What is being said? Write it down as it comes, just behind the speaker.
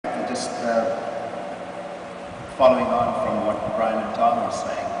just following on from what Brian and Tom were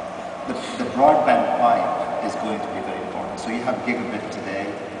saying, the broadband pipe is going to be very important. So you have gigabit today,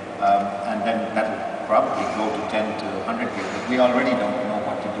 and then that'll probably go to 10 to 100 gigabit. We already don't know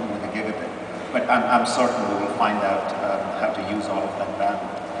what to do with a gigabit, but I'm certain we will find out how to use all of that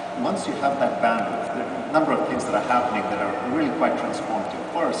bandwidth. Once you have that bandwidth, there are a number of things that are happening that are really quite transformative.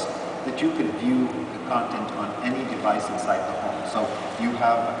 First, that you can view the content on any device inside the home. So you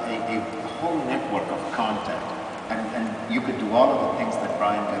have a whole network of content, and you could do all of the things that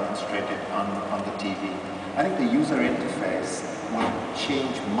Brian demonstrated on the TV. I think the user interface will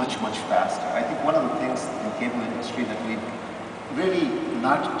change much faster. I think one of the things in the cable industry that we've really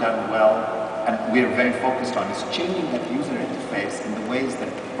not done well, and we're very focused on, is changing that user interface in the ways that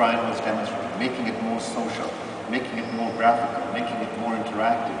Brian was demonstrating, making it more social, making it more graphical, making it more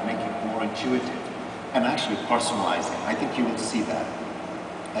interactive, making it more intuitive, and actually personalizing. I think you will see that.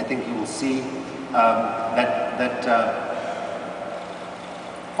 I think you will see that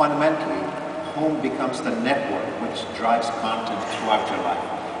fundamentally, home becomes the network which drives content throughout your life.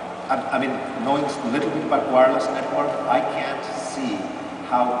 I mean, knowing a little bit about wireless network, I can't see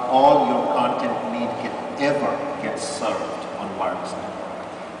how all your content need can ever get served on wireless network.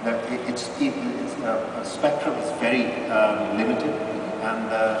 The spectrum is very limited, and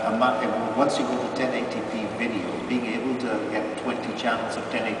once you go to 1080p video, being able to get 20 channels of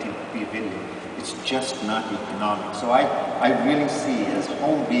 1080p video, it's just not economic. So I really see as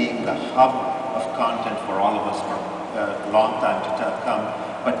home being the hub of content for all of us for a long time to come,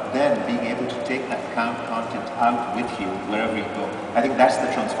 but then being able to take that content out with you wherever you go. I think that's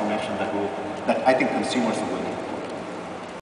the transformation that I think consumers are going to